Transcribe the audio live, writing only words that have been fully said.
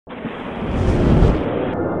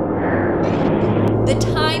The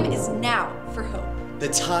time is now for hope. The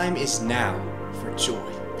time is now for joy.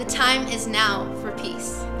 The time is now for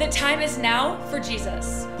peace. The time is now for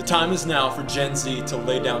Jesus. The time is now for Gen Z to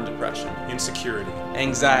lay down depression, insecurity,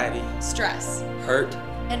 anxiety, stress, hurt,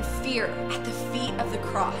 and fear at the feet of the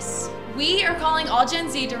cross. We are calling all Gen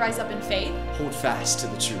Z to rise up in faith, hold fast to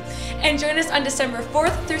the truth, and join us on December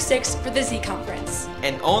 4th through 6th for the Z Conference,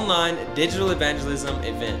 an online digital evangelism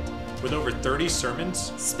event with over 30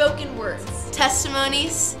 sermons, spoken words,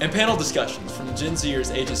 testimonies, and panel discussions from Gen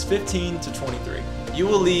Zers ages 15 to 23. You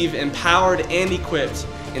will leave empowered and equipped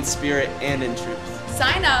in spirit and in truth.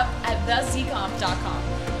 Sign up at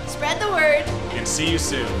thezconf.com. Spread the word, and see you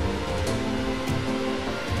soon.